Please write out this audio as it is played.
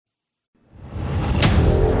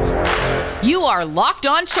You are Locked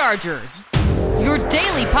On Chargers, your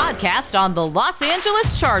daily podcast on the Los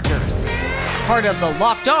Angeles Chargers, part of the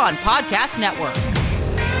Locked On Podcast Network,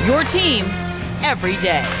 your team every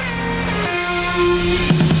day.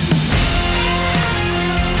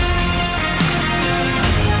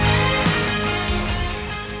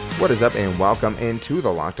 What is up, and welcome into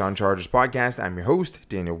the Locked On Chargers podcast. I'm your host,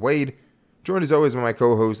 Daniel Wade, joined as always by my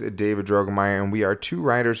co-host, David Drogemeyer, and we are two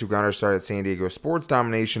writers who got our start at San Diego Sports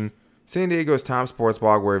Domination, San Diego's top sports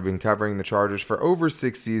blog, where we've been covering the Chargers for over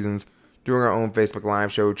 6 seasons, doing our own Facebook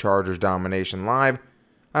Live show, Chargers Domination Live.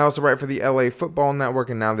 I also write for the LA Football Network,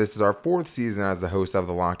 and now this is our 4th season as the host of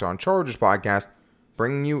the Locked On Chargers podcast,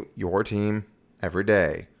 bringing you your team every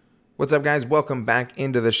day. What's up, guys? Welcome back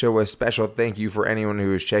into the show. A special thank you for anyone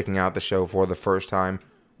who is checking out the show for the first time.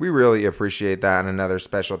 We really appreciate that, and another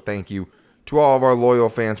special thank you to all of our loyal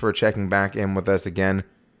fans for checking back in with us again.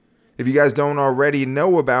 If you guys don't already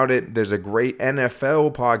know about it, there's a great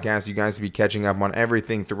NFL podcast you guys will be catching up on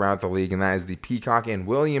everything throughout the league, and that is the Peacock and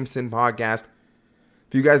Williamson podcast.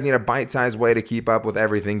 If you guys need a bite-sized way to keep up with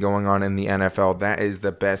everything going on in the NFL, that is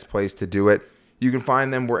the best place to do it. You can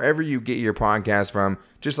find them wherever you get your podcast from,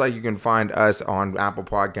 just like you can find us on Apple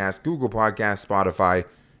Podcasts, Google Podcasts, Spotify,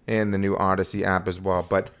 and the new Odyssey app as well.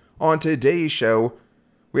 But on today's show,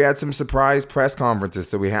 we had some surprise press conferences,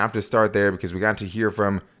 so we have to start there because we got to hear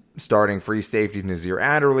from starting free safety Nasir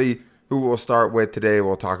Adderley, who we'll start with today.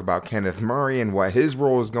 We'll talk about Kenneth Murray and what his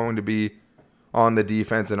role is going to be on the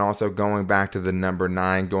defense, and also going back to the number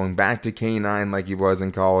 9, going back to K9 like he was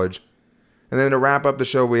in college. And then to wrap up the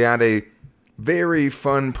show, we had a very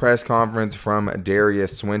fun press conference from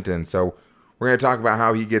Darius Swinton. So we're going to talk about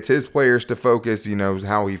how he gets his players to focus,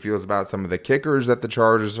 how he feels about some of the kickers that the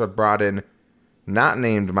Chargers have brought in, not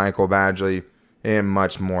named Michael Badgley, and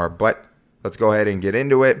much more. But let's go ahead and get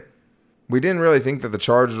into it. We didn't really think that the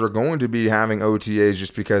Chargers were going to be having OTAs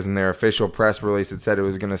just because in their official press release it said it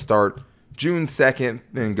was going to start June 2nd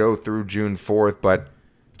and go through June 4th. But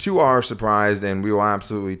to our surprise, and we will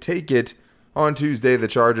absolutely take it, on Tuesday the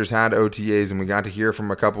Chargers had OTAs, and we got to hear from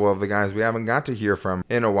a couple of the guys we haven't got to hear from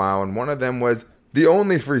in a while. And one of them was the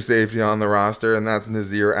only free safety on the roster, and that's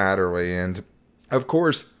Nasir Adderley. And of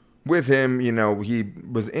course, with him, he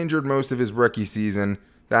was injured most of his rookie season.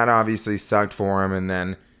 That obviously sucked for him, and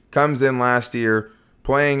then comes in last year,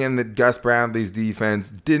 playing in the Gus Bradley's defense,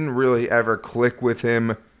 didn't really ever click with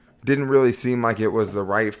him, didn't really seem like it was the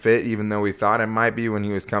right fit, even though we thought it might be when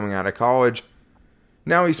he was coming out of college.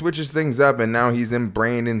 Now he switches things up, and now he's in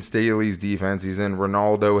Brandon Staley's defense, he's in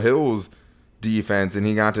Ronaldo Hill's defense, and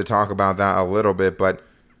he got to talk about that a little bit, but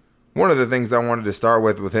one of the things I wanted to start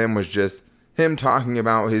with him was just him talking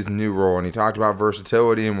about his new role, and he talked about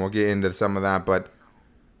versatility, and we'll get into some of that, but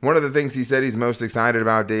one of the things he said he's most excited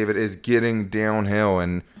about, David, is getting downhill.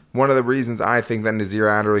 And one of the reasons I think that Nasir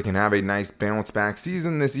Adderley can have a nice bounce-back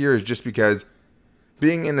season this year is just because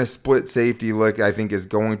being in a split safety look, I think, is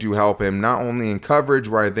going to help him, not only in coverage,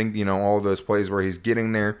 where I think, all of those plays where he's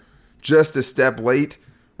getting there just a step late,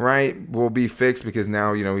 right, will be fixed because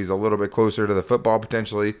now, he's a little bit closer to the football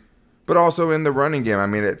potentially, but also in the running game. I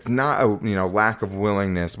mean, it's not a, lack of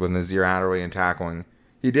willingness with Nasir Adderley in tackling.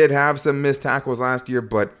 He did have some missed tackles last year,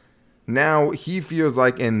 but now he feels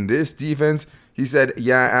like in this defense, he said,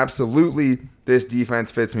 yeah, absolutely, this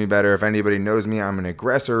defense fits me better. If anybody knows me, I'm an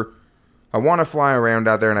aggressor. I want to fly around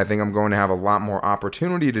out there, and I think I'm going to have a lot more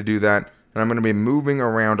opportunity to do that, and I'm going to be moving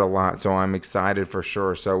around a lot, so I'm excited for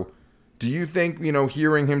sure. So do you think,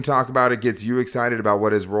 hearing him talk about it gets you excited about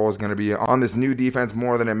what his role is going to be on this new defense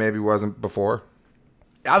more than it maybe wasn't before?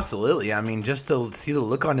 Absolutely. I mean, just to see the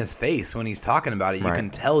look on his face when he's talking about it, you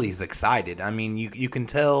can tell he's excited. I mean, you can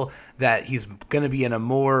tell that he's going to be in a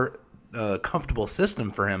more comfortable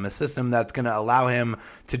system for him, a system that's going to allow him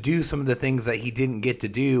to do some of the things that he didn't get to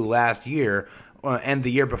do last year and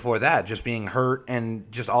the year before that, just being hurt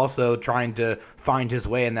and just also trying to find his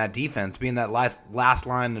way in that defense, being that last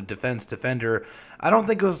line of defender. I don't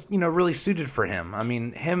think it was, really suited for him. I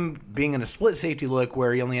mean, him being in a split safety look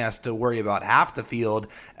where he only has to worry about half the field,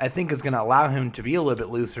 I think is going to allow him to be a little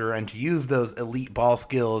bit looser and to use those elite ball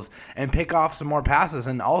skills and pick off some more passes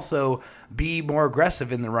and also be more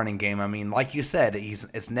aggressive in the running game. I mean, like you said,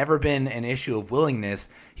 it's never been an issue of willingness.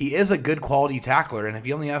 He is a good quality tackler, and if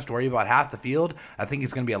he only has to worry about half the field, I think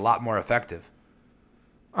he's going to be a lot more effective.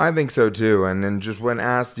 I think so too, and then just when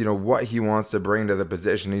asked, what he wants to bring to the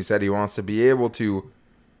position, he said he wants to be able to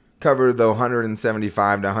cover the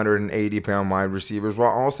 175 to 180 pound wide receivers while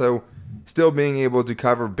also still being able to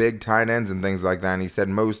cover big tight ends and things like that. And he said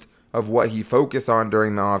most of what he focused on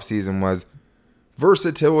during the offseason was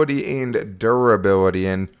versatility and durability.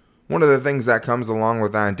 And one of the things that comes along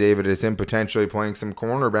with that, David, is him potentially playing some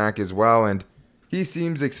cornerback as well, and he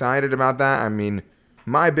seems excited about that. I mean,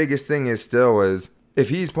 my biggest thing is if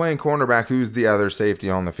he's playing cornerback, who's the other safety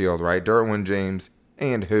on the field, right? Derwin James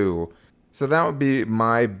and who? So that would be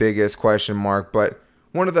my biggest question mark. But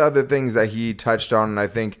one of the other things that he touched on, and I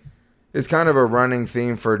think is kind of a running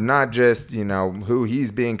theme for not just, who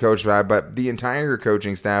he's being coached by, but the entire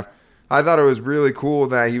coaching staff. I thought it was really cool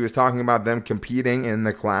that he was talking about them competing in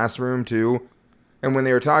the classroom too. And when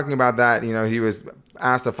they were talking about that, he was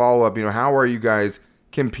asked a follow-up, how are you guys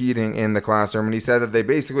competing in the classroom? And he said that they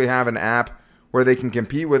basically have an app where they can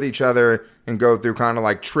compete with each other and go through kind of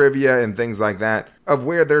like trivia and things like that of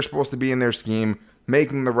where they're supposed to be in their scheme,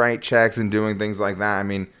 making the right checks and doing things like that. I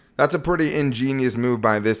mean, that's a pretty ingenious move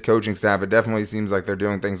by this coaching staff. It definitely seems like they're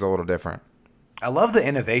doing things a little different. I love the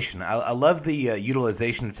innovation. I love the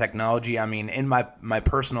utilization of technology. I mean, in my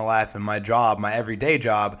personal life and my job, my everyday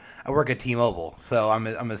job, I work at T-Mobile. So I'm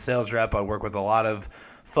a sales rep. I work with a lot of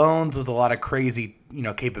phones with a lot of crazy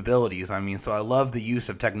capabilities. I mean, so I love the use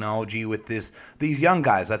of technology with these young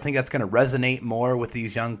guys. I think that's going to resonate more with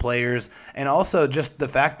these young players, and also just the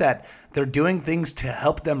fact that they're doing things to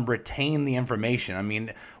help them retain the information. I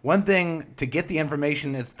mean, one thing to get the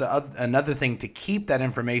information is another thing to keep that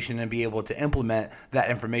information and be able to implement that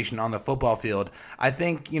information on the football field. I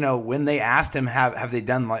think when they asked him have they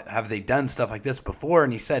done stuff like this before,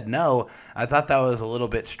 and he said no, I thought that was a little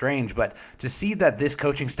bit strange. But to see that this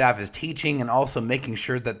coaching staff is teaching and also making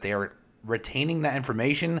sure that they're retaining that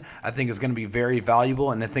information, I think is going to be very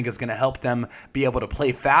valuable, and I think it's going to help them be able to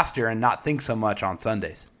play faster and not think so much on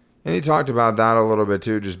Sundays. And he talked about that a little bit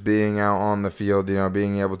too, just being out on the field,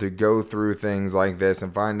 being able to go through things like this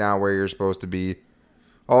and find out where you're supposed to be.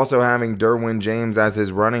 Also having Derwin James as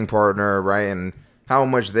his running partner, right, and how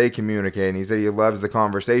much they communicate. And he said he loves the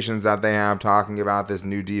conversations that they have talking about this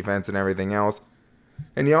new defense and everything else.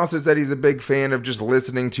 And he also said he's a big fan of just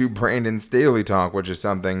listening to Brandon Staley talk, which is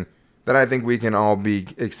something that I think we can all be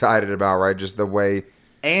excited about, right? Just the way.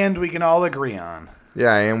 And we can all agree on.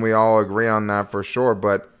 Yeah, and we all agree on that for sure.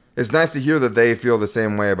 But it's nice to hear that they feel the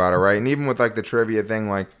same way about it, right? And even with like the trivia thing,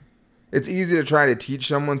 like it's easy to try to teach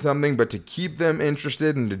someone something, but to keep them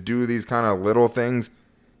interested and to do these kind of little things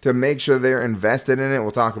to make sure they're invested in it.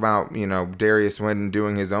 We'll talk about, Darius Swindon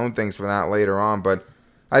doing his own things for that later on, but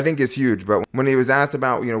I think is huge. But when he was asked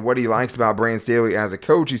about, what he likes about Brandon Staley as a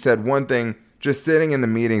coach, he said one thing, just sitting in the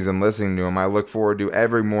meetings and listening to him, I look forward to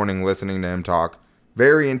every morning listening to him talk.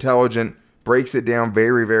 Very intelligent, breaks it down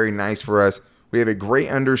very, very nice for us. We have a great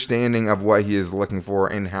understanding of what he is looking for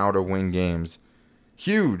and how to win games.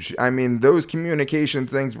 Huge. I mean, those communication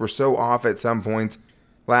things were so off at some points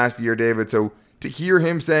last year, David. So to hear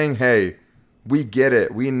him saying, hey, we get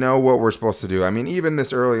it. We know what we're supposed to do. I mean, even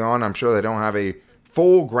this early on, I'm sure they don't have a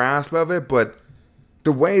full grasp of it, but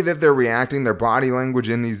the way that they're reacting, their body language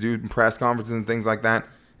in these press conferences and things like that,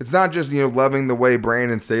 it's not just, loving the way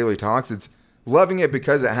Brandon Staley talks. It's loving it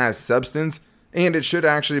because it has substance. And it should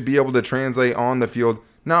actually be able to translate on the field,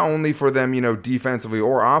 not only for them, defensively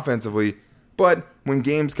or offensively, but when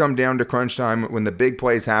games come down to crunch time, when the big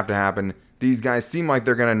plays have to happen, these guys seem like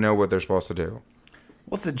they're going to know what they're supposed to do.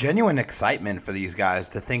 Well, it's a genuine excitement for these guys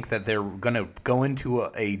to think that they're going to go into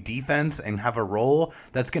a defense and have a role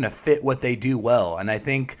that's going to fit what they do well. And I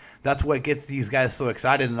think that's what gets these guys so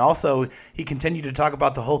excited. And also, he continued to talk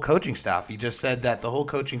about the whole coaching staff. He just said that the whole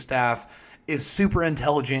coaching staff is super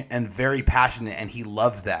intelligent and very passionate, and he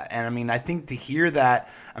loves that. And I mean, I think to hear that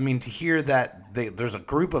there's a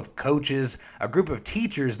group of coaches, a group of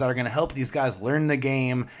teachers that are going to help these guys learn the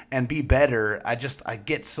game and be better, I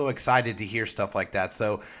get so excited to hear stuff like that.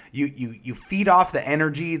 So you feed off the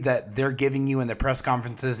energy that they're giving you in the press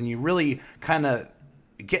conferences, and you really kind of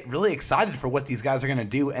get really excited for what these guys are going to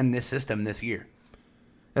do in this system this year.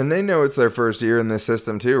 And they know it's their first year in this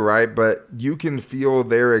system too, right? But you can feel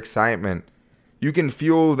their excitement. You can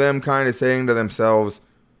feel them kind of saying to themselves,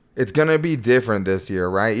 it's going to be different this year,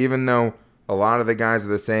 right? Even though a lot of the guys are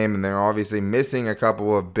the same and they're obviously missing a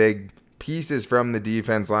couple of big pieces from the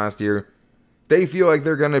defense last year, they feel like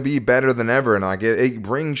they're going to be better than ever. And like it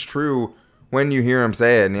rings true when you hear him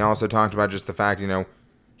say it. And he also talked about just the fact,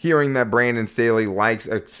 hearing that Brandon Staley likes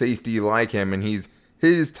a safety like him and he's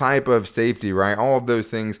his type of safety, right? All of those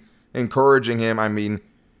things encouraging him. I mean,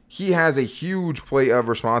 he has a huge plate of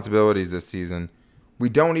responsibilities this season. We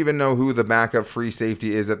don't even know who the backup free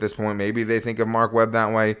safety is at this point. Maybe they think of Mark Webb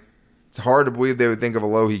that way. It's hard to believe they would think of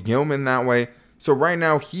Alohi Gilman that way. So right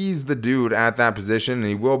now, he's the dude at that position, and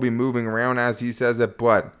he will be moving around as he says it.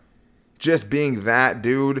 But just being that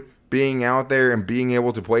dude, being out there and being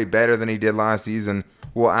able to play better than he did last season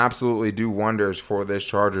will absolutely do wonders for this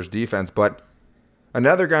Chargers defense. But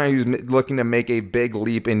another guy who's looking to make a big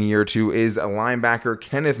leap in year 2 is a linebacker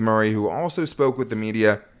Kenneth Murray, who also spoke with the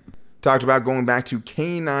media, talked about going back to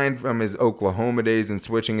K9 from his Oklahoma days and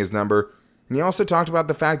switching his number. And he also talked about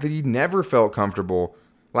the fact that he never felt comfortable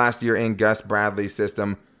last year in Gus Bradley's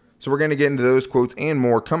system. So we're going to get into those quotes and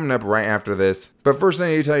more coming up right after this. But first I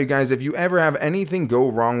need to tell you guys, if you ever have anything go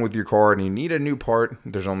wrong with your car and you need a new part,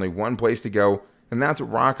 there's only one place to go, and that's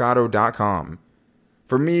rockauto.com.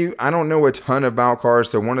 For me, I don't know a ton about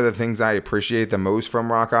cars, so one of the things I appreciate the most from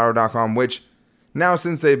rockauto.com, which now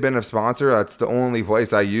since they've been a sponsor, that's the only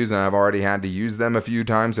place I use, and I've already had to use them a few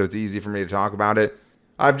times, so it's easy for me to talk about it.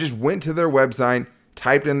 I've just went to their website,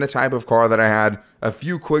 typed in the type of car that I had. A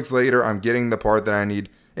few clicks later, I'm getting the part that I need.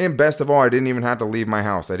 And best of all, I didn't even have to leave my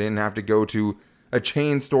house. I didn't have to go to a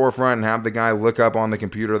chain storefront and have the guy look up on the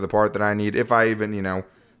computer the part that I need, if I even,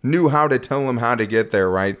 knew how to tell him how to get there,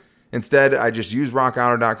 right? Instead, I just use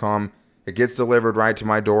rockauto.com. It gets delivered right to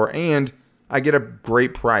my door, and I get a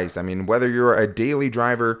great price. I mean, whether you're a daily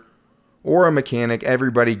driver or a mechanic,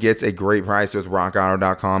 everybody gets a great price with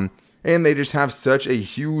rockauto.com, and they just have such a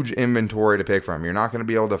huge inventory to pick from. You're not going to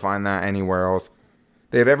be able to find that anywhere else.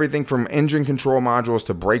 They have everything from engine control modules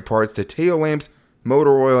to brake parts to tail lamps,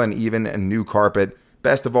 motor oil, and even a new carpet.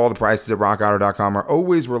 Best of all, the prices at rockauto.com are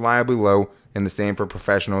always reliably low, and the same for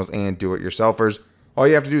professionals and do-it-yourselfers. All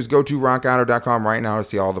you have to do is go to rockauto.com right now to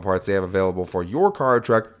see all the parts they have available for your car or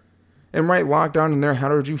truck, and write Locked On in there, how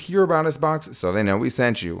did you hear about us box, so they know we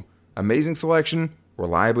sent you. Amazing selection,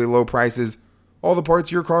 reliably low prices, all the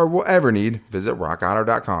parts your car will ever need. Visit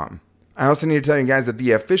rockauto.com. I also need to tell you guys that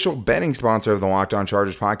the official betting sponsor of the Locked On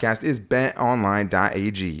Chargers podcast is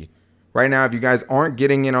betonline.ag. Right now, if you guys aren't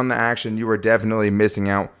getting in on the action, you are definitely missing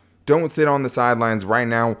out. Don't sit on the sidelines right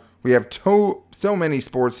now. We have so many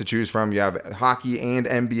sports to choose from. You have hockey and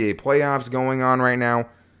NBA playoffs going on right now.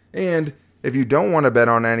 And if you don't want to bet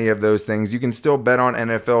on any of those things, you can still bet on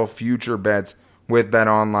NFL future bets with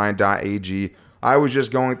betonline.ag. I was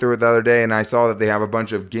just going through it the other day, and I saw that they have a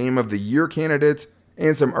bunch of Game of the Year candidates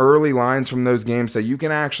and some early lines from those games, so you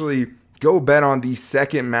can actually go bet on the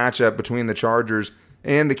second matchup between the Chargers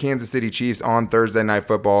and the Kansas City Chiefs on Thursday Night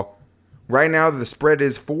Football. Right now, the spread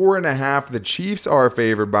is 4.5. The Chiefs are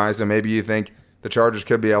favored by, so maybe you think the Chargers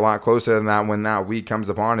could be a lot closer than that when that week comes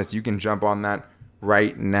upon us. You can jump on that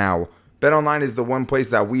right now. BetOnline is the one place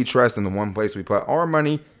that we trust and the one place we put our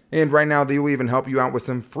money, and right now they will even help you out with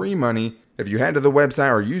some free money. If you head to the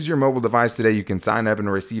website or use your mobile device today, you can sign up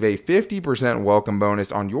and receive a 50% welcome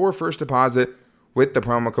bonus on your first deposit with the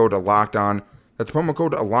promo code LOCKEDON. That's promo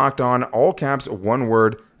code LOCKEDON, all caps, one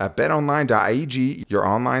word, at betonline.ag, your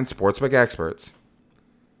online sportsbook experts.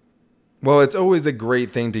 Well, it's always a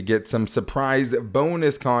great thing to get some surprise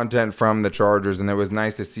bonus content from the Chargers, and it was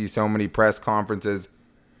nice to see so many press conferences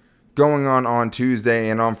going on Tuesday,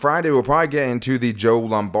 and on Friday we'll probably get into the Joe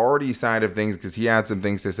Lombardi side of things because he had some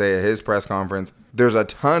things to say at his press conference. There's a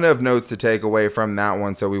ton of notes to take away from that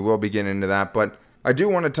one, so we will be getting into that. But I do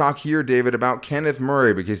want to talk here, David, about Kenneth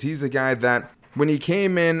Murray, because he's the guy that when he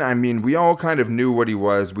came in, I mean, we all kind of knew what he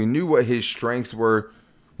was. We knew what his strengths were.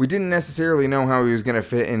 We didn't necessarily know how he was going to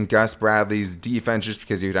fit in Gus Bradley's defense just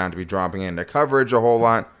because he would have to be dropping into coverage a whole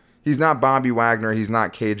lot. He's not Bobby Wagner. He's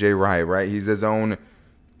not KJ Wright, right? He's his own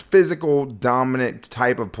physical, dominant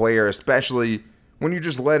type of player, especially when you're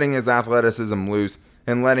just letting his athleticism loose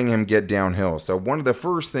and letting him get downhill. So one of the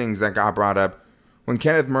first things that got brought up when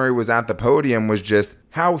Kenneth Murray was at the podium was just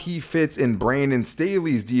how he fits in Brandon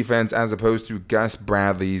Staley's defense as opposed to Gus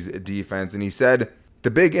Bradley's defense. And he said,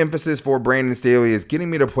 the big emphasis for Brandon Staley is getting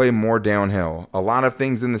me to play more downhill. A lot of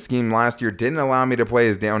things in the scheme last year didn't allow me to play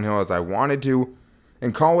as downhill as I wanted to.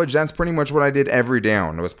 In college, that's pretty much what I did every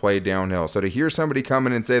down, was play downhill. So to hear somebody come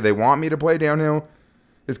in and say they want me to play downhill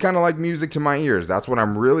is kind of like music to my ears. That's what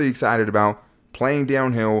I'm really excited about, playing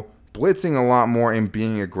downhill, blitzing a lot more, and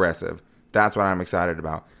being aggressive. That's what I'm excited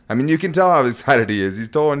about. I mean, you can tell how excited he is. He's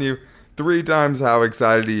told you 3 times how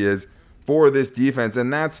excited he is for this defense,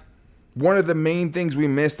 and that's one of the main things we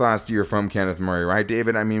missed last year from Kenneth Murray, right,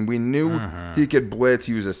 David? I mean, we knew he could blitz.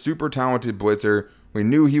 He was a super talented blitzer. We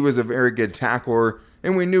knew he was a very good tackler.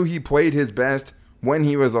 And we knew he played his best when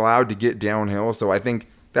he was allowed to get downhill. So I think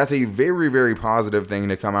that's a very, very positive thing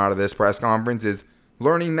to come out of this press conference, is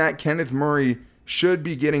learning that Kenneth Murray should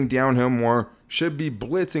be getting downhill more, should be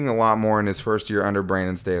blitzing a lot more in his first year under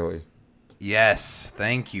Brandon Staley. Yes,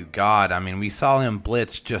 thank you, God. I mean, we saw him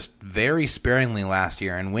blitz just very sparingly last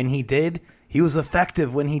year, and when he did, he was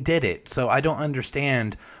effective when he did it. So I don't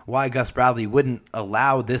understand why Gus Bradley wouldn't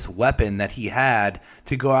allow this weapon that he had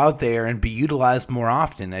to go out there and be utilized more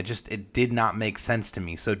often. It did not make sense to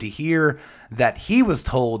me. So to hear that he was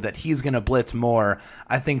told that he's going to blitz more,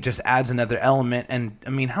 I think just adds another element. And I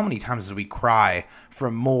mean, how many times did we cry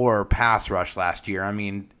for more pass rush last year? I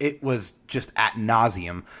mean, it was just ad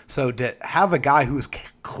nauseum. So to have a guy who's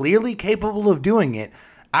clearly capable of doing it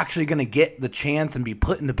actually going to get the chance and be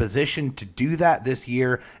put in the position to do that this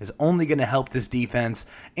year is only going to help this defense,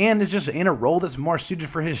 and is just in a role that's more suited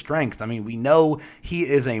for his strengths. I mean, we know he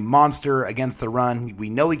is a monster against the run. We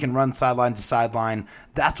know he can run sideline to sideline.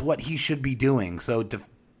 That's what he should be doing. So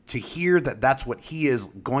to hear that that's what he is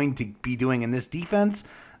going to be doing in this defense,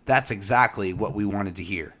 that's exactly what we wanted to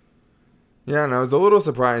hear. Yeah, and I was a little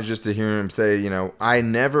surprised just to hear him say, I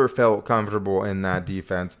never felt comfortable in that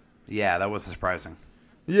defense. Yeah, that was surprising.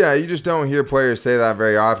 Yeah, you just don't hear players say that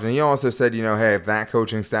very often. He also said, hey, if that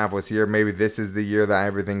coaching staff was here, maybe this is the year that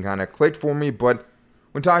everything kind of clicked for me. But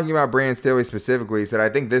when talking about Brandon Staley specifically, he said, I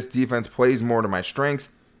think this defense plays more to my strengths.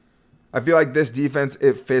 I feel like this defense,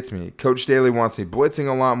 it fits me. Coach Staley wants me blitzing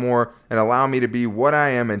a lot more and allow me to be what I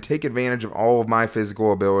am and take advantage of all of my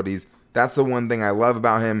physical abilities. That's the one thing I love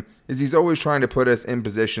about him, is he's always trying to put us in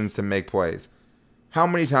positions to make plays. How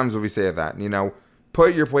many times will we say that?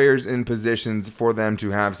 Put your players in positions for them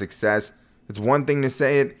to have success. It's one thing to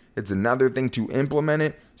say it. It's another thing to implement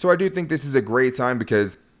it. So I do think this is a great time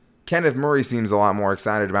because Kenneth Murray seems a lot more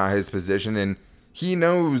excited about his position and he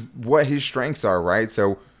knows what his strengths are, right?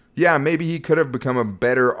 So yeah, maybe he could have become a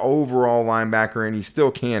better overall linebacker, and he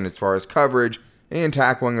still can as far as coverage and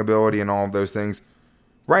tackling ability and all of those things.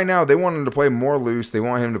 Right now, they want him to play more loose. They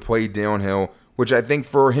want him to play downhill, which I think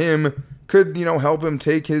for him could, help him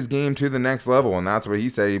take his game to the next level. And that's what he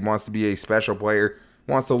said. He wants to be a special player,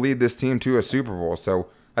 wants to lead this team to a Super Bowl. So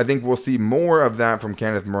I think we'll see more of that from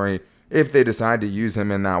Kenneth Murray if they decide to use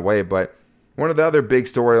him in that way. But one of the other big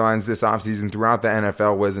storylines this offseason throughout the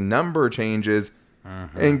NFL was number changes.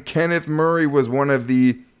 And Kenneth Murray was one of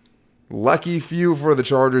the lucky few for the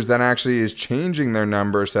Chargers that actually is changing their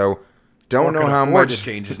number. So don't know how much to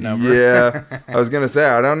change his number. Yeah, I was gonna say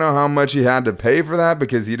I don't know how much he had to pay for that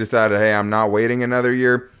because he decided, hey, I'm not waiting another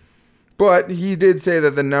year. But he did say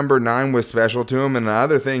that the number 9 was special to him. And the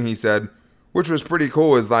other thing he said, which was pretty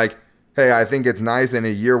cool, is like, hey, I think it's nice in a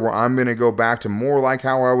year where I'm gonna go back to more like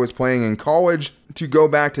how I was playing in college to go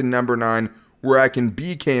back to number 9 where I can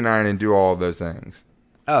be K9 and do all of those things.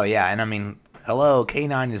 Oh yeah, and I mean, hello,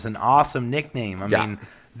 K9 is an awesome nickname. I mean,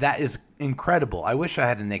 that is incredible. I wish I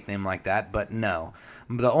had a nickname like that, but no.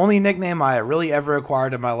 The only nickname I really ever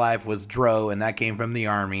acquired in my life was Dro, and that came from the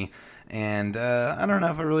Army. And I don't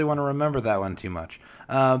know if I really want to remember that one too much.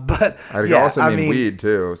 But I could also mean weed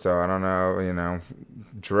too, so I don't know,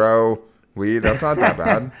 Dro, weed, that's not that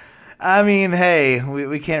bad. I mean, hey,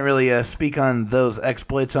 we can't really speak on those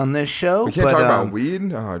exploits on this show. We can't talk about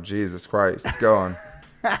weed? Oh, Jesus Christ. Go on.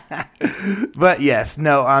 But yes,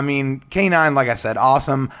 no, I mean, K9, like I said,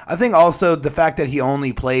 awesome. I think also the fact that he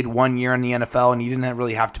only played 1 year in the NFL and he didn't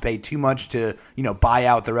really have to pay too much to, buy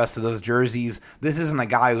out the rest of those jerseys. This isn't a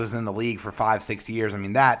guy who's in the league for 5-6 years. I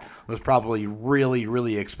mean, that was probably really,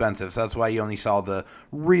 really expensive. So that's why you only saw the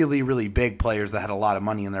really, really big players that had a lot of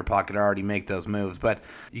money in their pocket already make those moves. But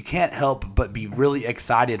you can't help but be really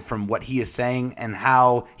excited from what he is saying and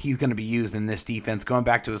how he's going to be used in this defense, going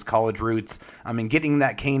back to his college roots. I mean, getting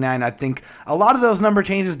that K9, I think a lot of those number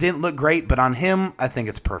changes didn't look great, but on him, I think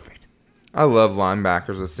it's perfect. I love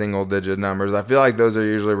linebackers with single-digit numbers. I feel like those are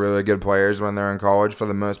usually really good players when they're in college for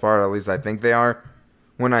the most part. At least I think they are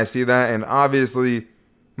when I see that. And obviously,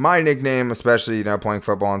 my nickname, especially playing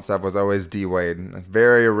football and stuff, was always D-Wade.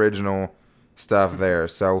 Very original stuff there.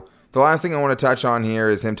 So the last thing I want to touch on here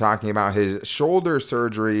is him talking about his shoulder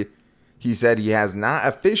surgery. He said he has not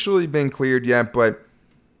officially been cleared yet, but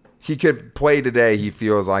he could play today, he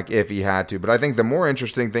feels like, if he had to. But I think the more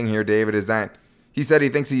interesting thing here, David, is that he said he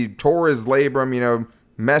thinks he tore his labrum,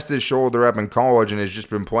 messed his shoulder up in college and has just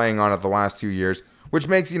been playing on it the last 2 years, which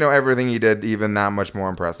makes, everything he did even that much more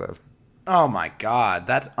impressive. Oh, my God.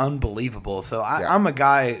 That's unbelievable. So I'm a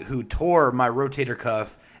guy who tore my rotator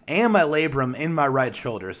cuff and my labrum in my right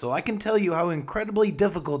shoulder. So I can tell you how incredibly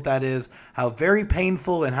difficult that is, how very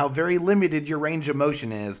painful and how very limited your range of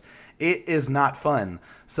motion is. It is not fun.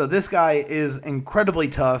 So this guy is incredibly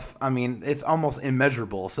tough. I mean, it's almost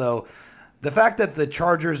immeasurable. So the fact that the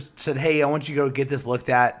Chargers said, hey, I want you to go get this looked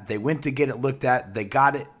at. They went to get it looked at. They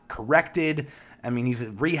got it corrected. I mean, he's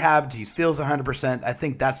rehabbed. He feels 100%. I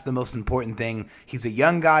think that's the most important thing. He's a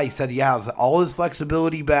young guy. He said he has all his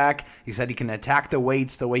flexibility back. He said he can attack the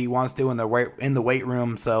weights the way he wants to in the weight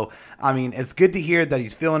room. So, I mean, it's good to hear that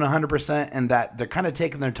he's feeling 100% and that they're kind of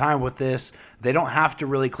taking their time with this. They don't have to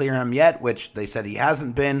really clear him yet, which they said he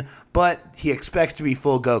hasn't been, but he expects to be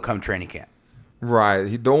full go come training camp.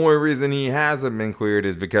 Right. The only reason he hasn't been cleared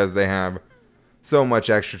is because they have so much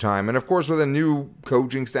extra time. And, of course, with a new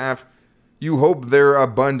coaching staff, you hope they're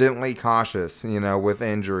abundantly cautious, with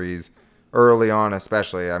injuries early on,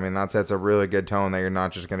 especially. I mean, that sets a really good tone that you're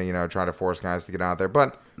not just going to, try to force guys to get out there.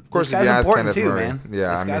 But, of course, this guy's important Kenneth too, Murray, man.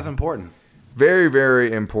 Yeah, this guy's important. Very,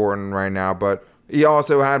 very important right now. But he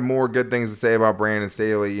also had more good things to say about Brandon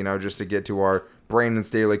Staley, just to get to our Brandon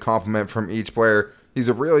Staley compliment from each player. He's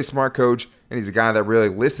a really smart coach, and he's a guy that really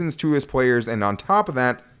listens to his players. And on top of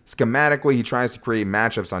that, schematically, he tries to create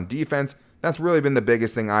matchups on defense. That's really been the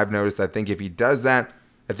biggest thing I've noticed. I think if he does that,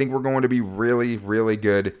 I think we're going to be really, really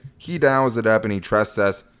good. He dials it up and he trusts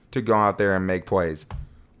us to go out there and make plays.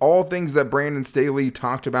 All things that Brandon Staley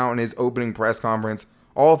talked about in his opening press conference,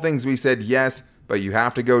 all things we said yes, but you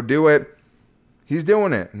have to go do it. He's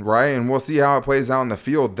doing it, right? And we'll see how it plays out in the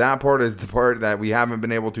field. That part is the part that we haven't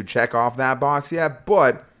been able to check off that box yet,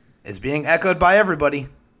 but it's being echoed by everybody.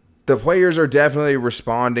 The players are definitely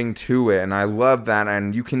responding to it, and I love that.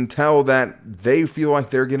 And you can tell that they feel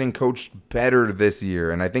like they're getting coached better this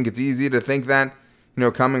year. And I think it's easy to think that,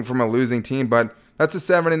 coming from a losing team, but that's a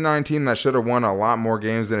 7-9 team that should have won a lot more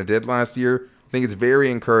games than it did last year. I think it's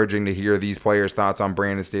very encouraging to hear these players' thoughts on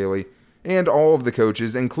Brandon Staley and all of the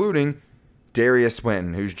coaches, including Darius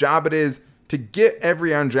Swinton, whose job it is to get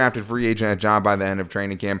every undrafted free agent a job by the end of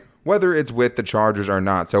training camp, whether it's with the Chargers or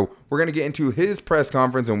not. So we're going to get into his press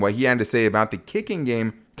conference and what he had to say about the kicking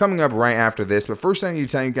game coming up right after this. But first, I need to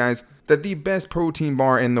tell you guys that the best protein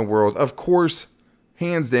bar in the world, of course,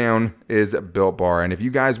 hands down, is Built Bar. And if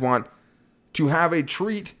you guys want to have a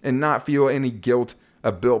treat and not feel any guilt,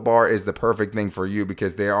 a Built Bar is the perfect thing for you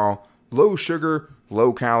because they are all low sugar,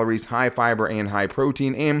 low calories, high fiber, and high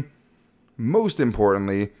protein. And most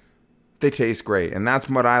importantly, they taste great. And that's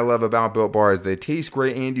what I love about Built Bar is they taste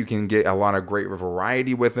great and you can get a lot of great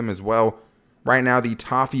variety with them as well. Right now, the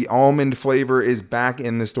toffee almond flavor is back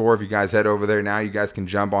in the store. If you guys head over there now, you guys can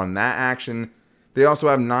jump on that action. They also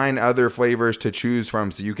have 9 other flavors to choose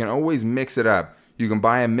from, so you can always mix it up. You can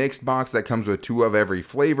buy a mixed box that comes with 2 of every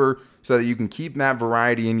flavor so that you can keep that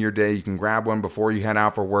variety in your day. You can grab one before you head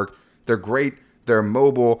out for work. They're great. They're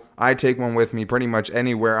mobile. I take one with me pretty much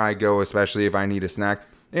anywhere I go, especially if I need a snack.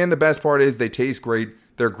 And the best part is they taste great,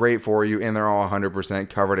 they're great for you, and they're all 100%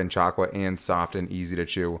 covered in chocolate and soft and easy to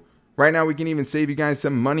chew. Right now, we can even save you guys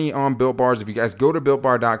some money on Built Bars. If you guys go to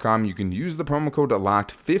BuiltBar.com, you can use the promo code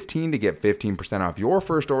LOCKED15 to get 15% off your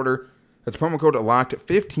first order. That's promo code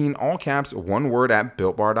LOCKED15, all caps, one word at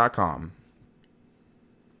BuiltBar.com.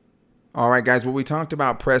 All right, guys, well, we talked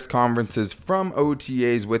about press conferences from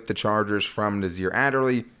OTAs with the Chargers from Nasir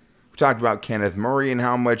Adderley. We talked about Kenneth Murray and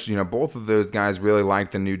how much, both of those guys really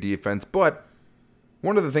like the new defense. But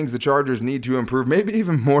one of the things the Chargers need to improve, maybe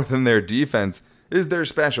even more than their defense, is their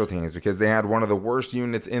special teams because they had one of the worst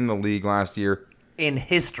units in the league last year. In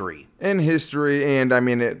history. And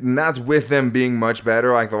and that's with them being much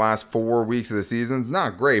better. Like the last 4 weeks of the season, it's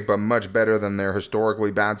not great, but much better than their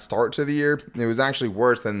historically bad start to the year. It was actually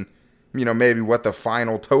worse than, maybe what the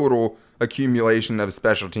final total accumulation of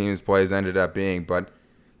special teams plays ended up being. But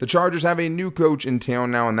the Chargers have a new coach in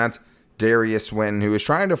town now, and that's Darius Swinton, who is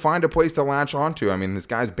trying to find a place to latch onto. I mean, this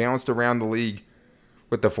guy's bounced around the league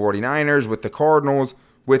with the 49ers, with the Cardinals,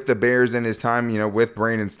 with the Bears in his time, with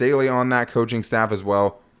Brandon Staley on that coaching staff as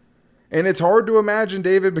well. And it's hard to imagine,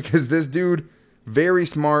 David, because this dude, very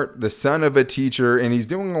smart, the son of a teacher, and he's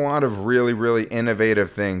doing a lot of really, really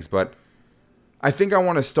innovative things. But I think I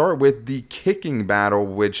want to start with the kicking battle,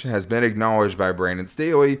 which has been acknowledged by Brandon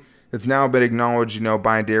Staley. It's now been acknowledged,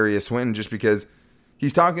 by Darius Swinton just because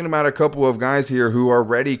he's talking about a couple of guys here who are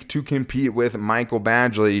ready to compete with Michael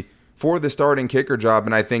Badgley for the starting kicker job.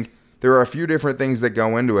 And I think there are a few different things that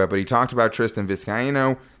go into it. But he talked about Tristan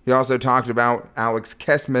Vizcaino. He also talked about Alex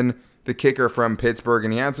Kessman, the kicker from Pittsburgh.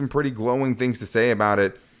 And he had some pretty glowing things to say about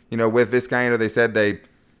it. With Vizcaino, they said they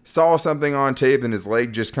saw something on tape and his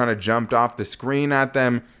leg just kind of jumped off the screen at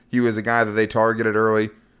them. He was a guy that they targeted early.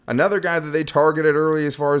 Another guy that they targeted early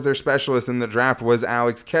as far as their specialist in the draft was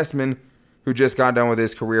Alex Kessman, who just got done with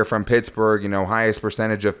his career from Pittsburgh, highest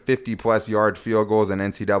percentage of 50-plus yard field goals in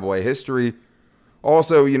NCAA history.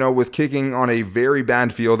 Also, was kicking on a very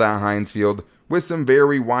bad field at Heinz Field with some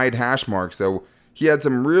very wide hash marks. So he had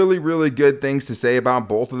some really, really good things to say about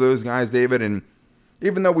both of those guys, David. And,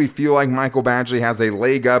 even though we feel like Michael Badgley has a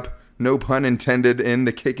leg up, no pun intended, in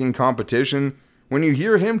the kicking competition, when you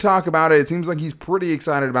hear him talk about it, it seems like he's pretty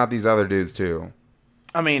excited about these other dudes too.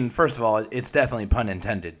 I mean, first of all, it's definitely pun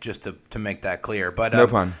intended, just to make that clear. But no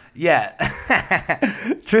pun. Yeah.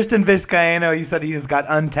 Tristan Vizcaino, he said he's got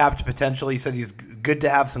untapped potential. He said he's good to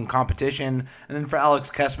have some competition. And then for Alex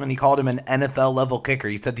Kessman, he called him an NFL-level kicker.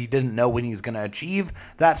 He said he didn't know when he's going to achieve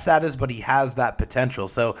that status, but he has that potential.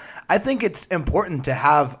 So I think it's important to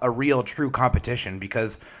have a real, true competition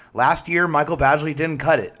because last year, Michael Badgley didn't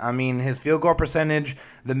cut it. I mean, his field goal percentage,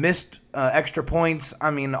 the missed extra points,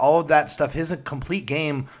 I mean, all of that stuff, his complete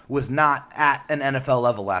game was not at an NFL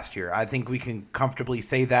level last year. I think we can comfortably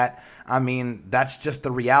say that. I mean, that's just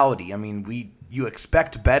the reality. I mean, you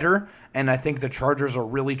expect better, and I think the Chargers are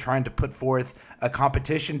really trying to put forth a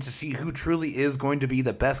competition to see who truly is going to be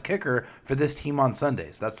the best kicker for this team on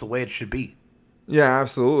Sundays. That's the way it should be. Yeah,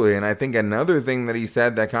 absolutely. And I think another thing that he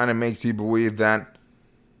said that kind of makes you believe that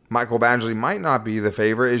Michael Badgley might not be the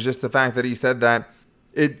favorite is just the fact that he said that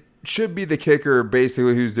it should be the kicker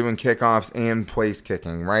basically who's doing kickoffs and place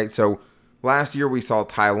kicking, right? So last year we saw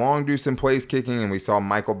Ty Long do some place kicking and we saw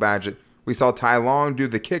Ty Long do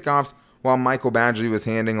the kickoffs while Michael Badgley was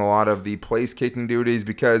handling a lot of the place kicking duties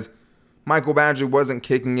because Michael Badgley wasn't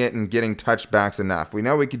kicking it and getting touchbacks enough. We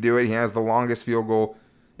know he could do it. He has the longest field goal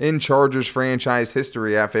in Chargers franchise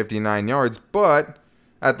history at 59 yards, but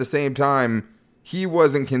at the same time, he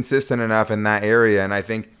wasn't consistent enough in that area, and I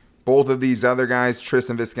think both of these other guys,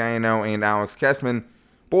 Tristan Vizcaino and Alex Kessman,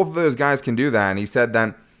 both of those guys can do that, and he said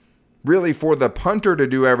that really for the punter to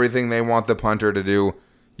do everything they want the punter to do,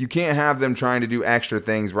 you can't have them trying to do extra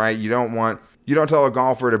things, right? You don't tell a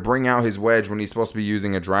golfer to bring out his wedge when he's supposed to be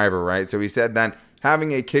using a driver, right? So he said that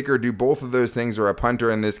having a kicker do both of those things, or a punter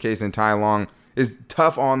in this case in Ty Long, is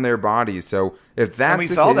tough on their bodies. So if that's and we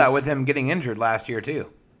saw that with him getting injured last year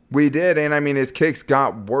too. We did, and I mean, his kicks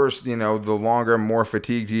got worse, the longer, more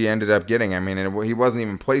fatigued he ended up getting. I mean, he wasn't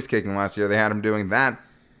even place kicking last year. They had him doing that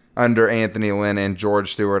under Anthony Lynn and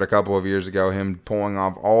George Stewart a couple of years ago, him pulling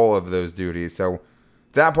off all of those duties. So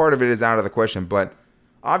that part of it is out of the question. But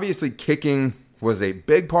obviously, kicking was a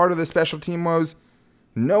big part of the special team woes.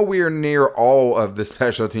 Nowhere near all of the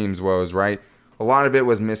special teams woes, right? A lot of it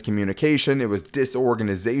was miscommunication. It was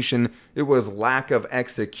disorganization. It was lack of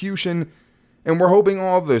execution. And we're hoping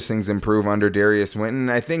all of those things improve under Darius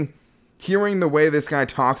Winton. I think hearing the way this guy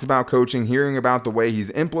talks about coaching, hearing about the way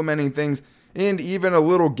he's implementing things, and even a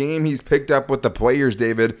little game he's picked up with the players,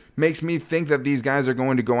 David, makes me think that these guys are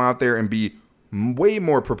going to go out there and be way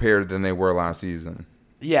more prepared than they were last season.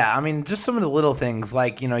 Yeah, I mean, just some of the little things,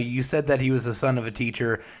 like, you said that he was the son of a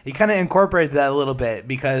teacher. He kind of incorporated that a little bit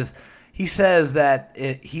because he says that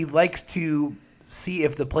he likes to see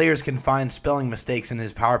if the players can find spelling mistakes in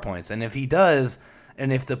his PowerPoints, and if he does,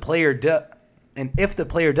 and if the player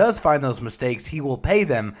does find those mistakes, he will pay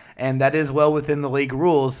them, and that is well within the league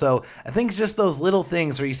rules. So I think it's just those little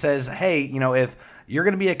things where he says, hey, if you're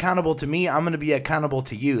going to be accountable to me, I'm going to be accountable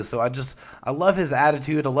to you. So I love his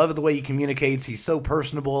attitude. I love the way he communicates. He's so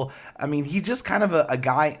personable. I mean, he's just kind of a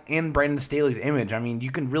guy in Brandon Staley's image. I mean, you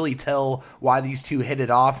can really tell why these two hit it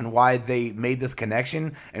off and why they made this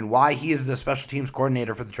connection and why he is the special teams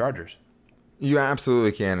coordinator for the Chargers. You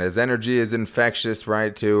absolutely can. His energy is infectious,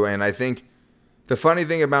 right, too? And I think the funny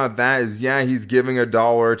thing about that is, yeah, he's giving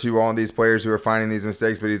 $1 to all these players who are finding these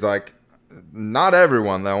mistakes, but he's like, not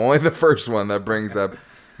everyone, though. Only the first one that brings up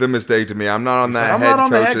the mistake to me. I'm not on that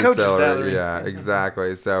head coach's salary. Yeah,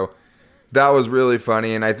 exactly. So that was really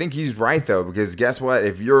funny. And I think he's right, though, because guess what?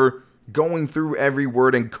 If you're going through every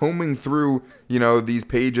word and combing through, these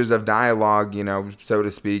pages of dialogue, so to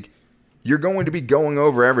speak, you're going to be going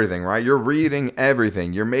over everything, right? You're reading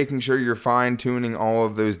everything. You're making sure you're fine-tuning all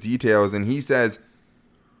of those details. And he says,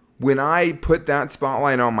 when I put that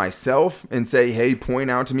spotlight on myself and say, hey,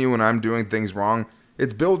 point out to me when I'm doing things wrong,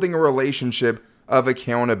 it's building a relationship of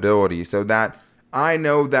accountability so that I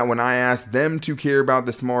know that when I ask them to care about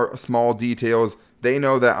the small details, they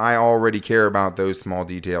know that I already care about those small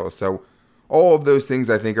details. So all of those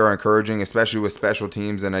things I think are encouraging, especially with special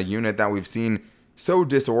teams and a unit that we've seen so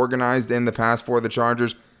disorganized in the past for the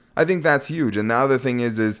Chargers. I think that's huge. And the other thing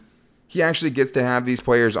is he actually gets to have these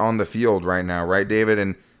players on the field right now, right, David?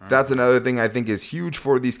 And that's another thing I think is huge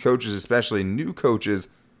for these coaches, especially new coaches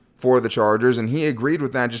for the Chargers. And he agreed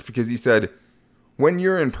with that just because he said, when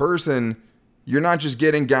you're in person, you're not just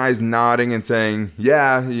getting guys nodding and saying,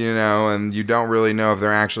 yeah, and you don't really know if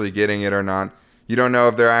they're actually getting it or not. You don't know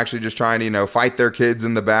if they're actually just trying to, fight their kids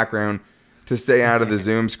in the background to stay out of the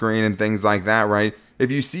Zoom screen and things like that, right? If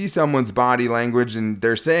you see someone's body language and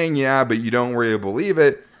they're saying yeah, but you don't really believe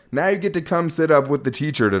it, now you get to come sit up with the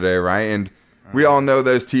teacher today, right? And we all know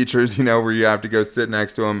those teachers, where you have to go sit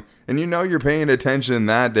next to them, and you're paying attention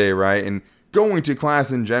that day, right? And going to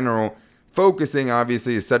class in general, focusing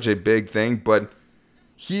obviously is such a big thing, but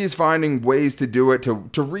he's finding ways to do it,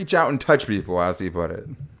 to reach out and touch people, as he put it.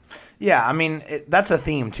 Yeah, I mean, that's a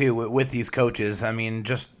theme, too, with these coaches. I mean,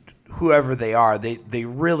 just whoever they are, they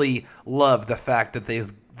really love the fact that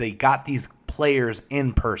they got these players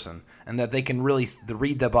in person and that they can really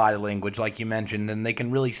read the body language, like you mentioned, and they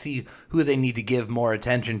can really see who they need to give more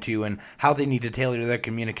attention to and how they need to tailor their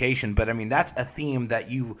communication. But, I mean, that's a theme that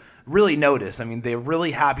you really notice. I mean, they're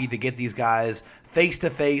really happy to get these guys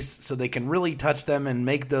face-to-face so they can really touch them and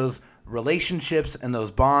make those relationships and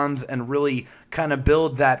those bonds and really kind of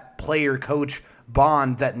build that player-coach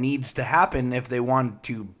bond that needs to happen if they want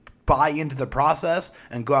to buy into the process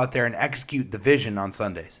and go out there and execute the vision on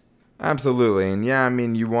Sundays. Absolutely. And yeah, I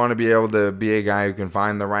mean, you want to be able to be a guy who can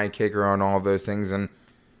find the right kicker on all of those things. And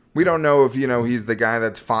we don't know if, he's the guy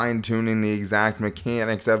that's fine-tuning the exact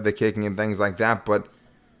mechanics of the kicking and things like that. But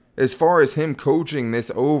as far as him coaching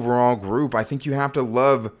this overall group, I think you have to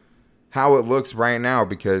love how it looks right now,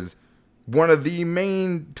 because one of the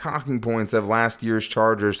main talking points of last year's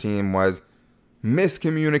Chargers team was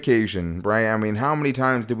miscommunication, right? I mean, how many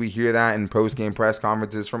times did we hear that in post-game press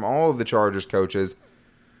conferences from all of the Chargers coaches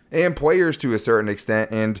and players to a certain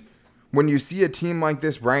extent? And when you see a team like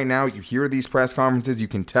this right now, you hear these press conferences, you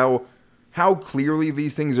can tell how clearly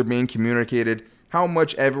these things are being communicated, how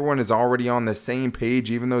much everyone is already on the same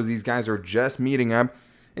page, even though these guys are just meeting up,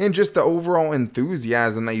 and just the overall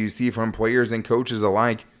enthusiasm that you see from players and coaches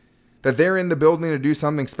alike, that they're in the building to do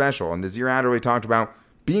something special. And Nasir Adderley talked about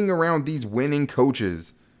being around these winning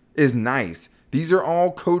coaches is nice. These are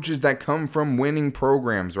all coaches that come from winning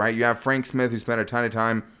programs, right? You have Frank Smith, who spent a ton of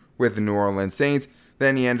time with the New Orleans Saints.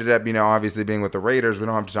 Then he ended up, obviously being with the Raiders. We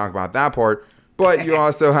don't have to talk about that part. But you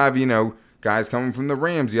also have, guys coming from the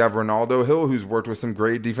Rams. You have Ronaldo Hill, who's worked with some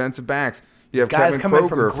great defensive backs. You have guys Kevin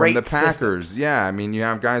Croker from the systems. Packers. Yeah, I mean, you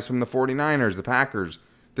have guys from the 49ers, the Packers,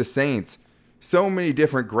 the Saints. So many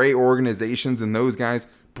different great organizations, and those guys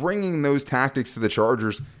bringing those tactics to the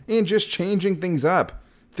Chargers and just changing things up.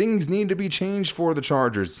 Things need to be changed for the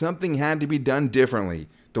Chargers. Something had to be done differently.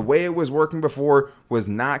 The way it was working before was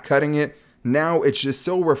not cutting it. Now it's just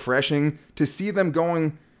so refreshing to see them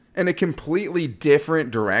going in a completely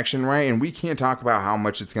different direction, right? And we can't talk about how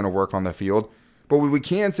much it's going to work on the field. But what we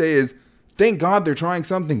can say is, thank God they're trying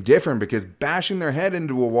something different, because bashing their head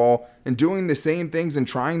into a wall and doing the same things and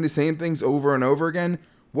trying the same things over and over again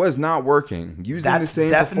was not working. Using the same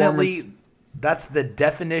performance. That's the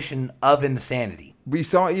definition of insanity. We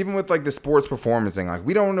saw even with the sports performance thing,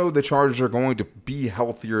 we don't know the Chargers are going to be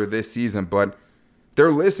healthier this season, but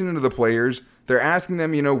they're listening to the players. They're asking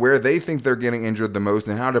them, where they think they're getting injured the most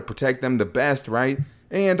and how to protect them the best, right?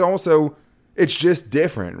 And also, it's just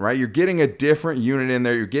different, right? You're getting a different unit in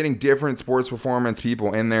there. You're getting different sports performance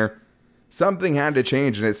people in there. Something had to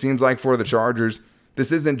change, and it seems like for the Chargers,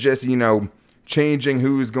 this isn't just, changing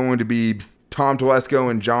who's going to be Tom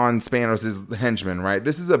Telesco and John Spanos' henchmen, right?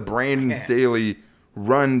 This is a Brandon Staley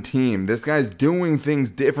run team. This guy's doing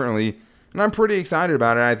things differently, and I'm pretty excited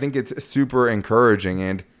about it. I think it's super encouraging,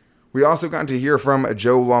 and we also got to hear from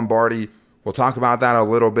Joe Lombardi. We'll talk about that a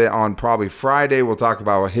little bit on probably Friday. We'll talk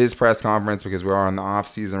about his press conference because we are in the off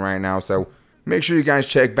season right now, so make sure you guys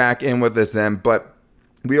check back in with us then. But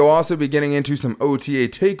we'll also be getting into some OTA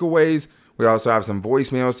takeaways. We also have some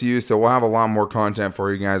voicemails to use, so we'll have a lot more content for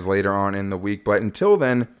you guys later on in the week. But until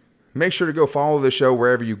then, make sure to go follow the show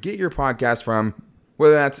wherever you get your podcast from,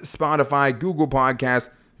 whether that's Spotify, Google Podcasts,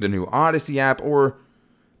 the new Odyssey app, or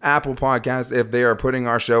Apple Podcasts if they are putting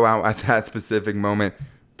our show out at that specific moment.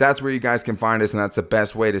 That's where you guys can find us, and that's the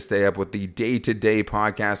best way to stay up with the day-to-day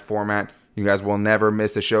podcast format. You guys will never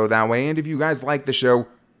miss a show that way. And if you guys like the show,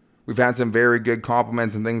 we've had some very good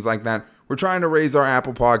compliments and things like that. We're trying to raise our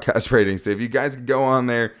Apple Podcast rating. So if you guys could go on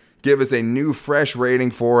there, give us a new, fresh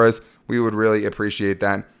rating for us, we would really appreciate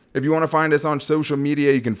that. If you want to find us on social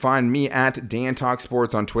media, you can find me at Dan Talk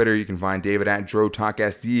Sports on Twitter. You can find David at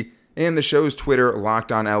DroTalkSD, and the show's Twitter,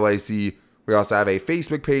 Locked On LAC. We also have a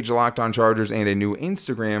Facebook page, Locked On Chargers, and a new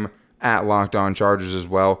Instagram at Locked On Chargers as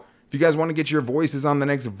well. If you guys want to get your voices on the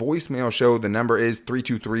next voicemail show, the number is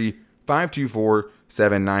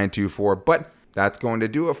 323-524-7924. But that's going to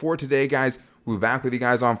do it for today, guys. We'll be back with you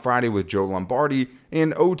guys on Friday with Joe Lombardi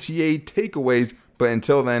and OTA takeaways. But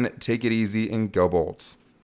until then, take it easy and go Bolts.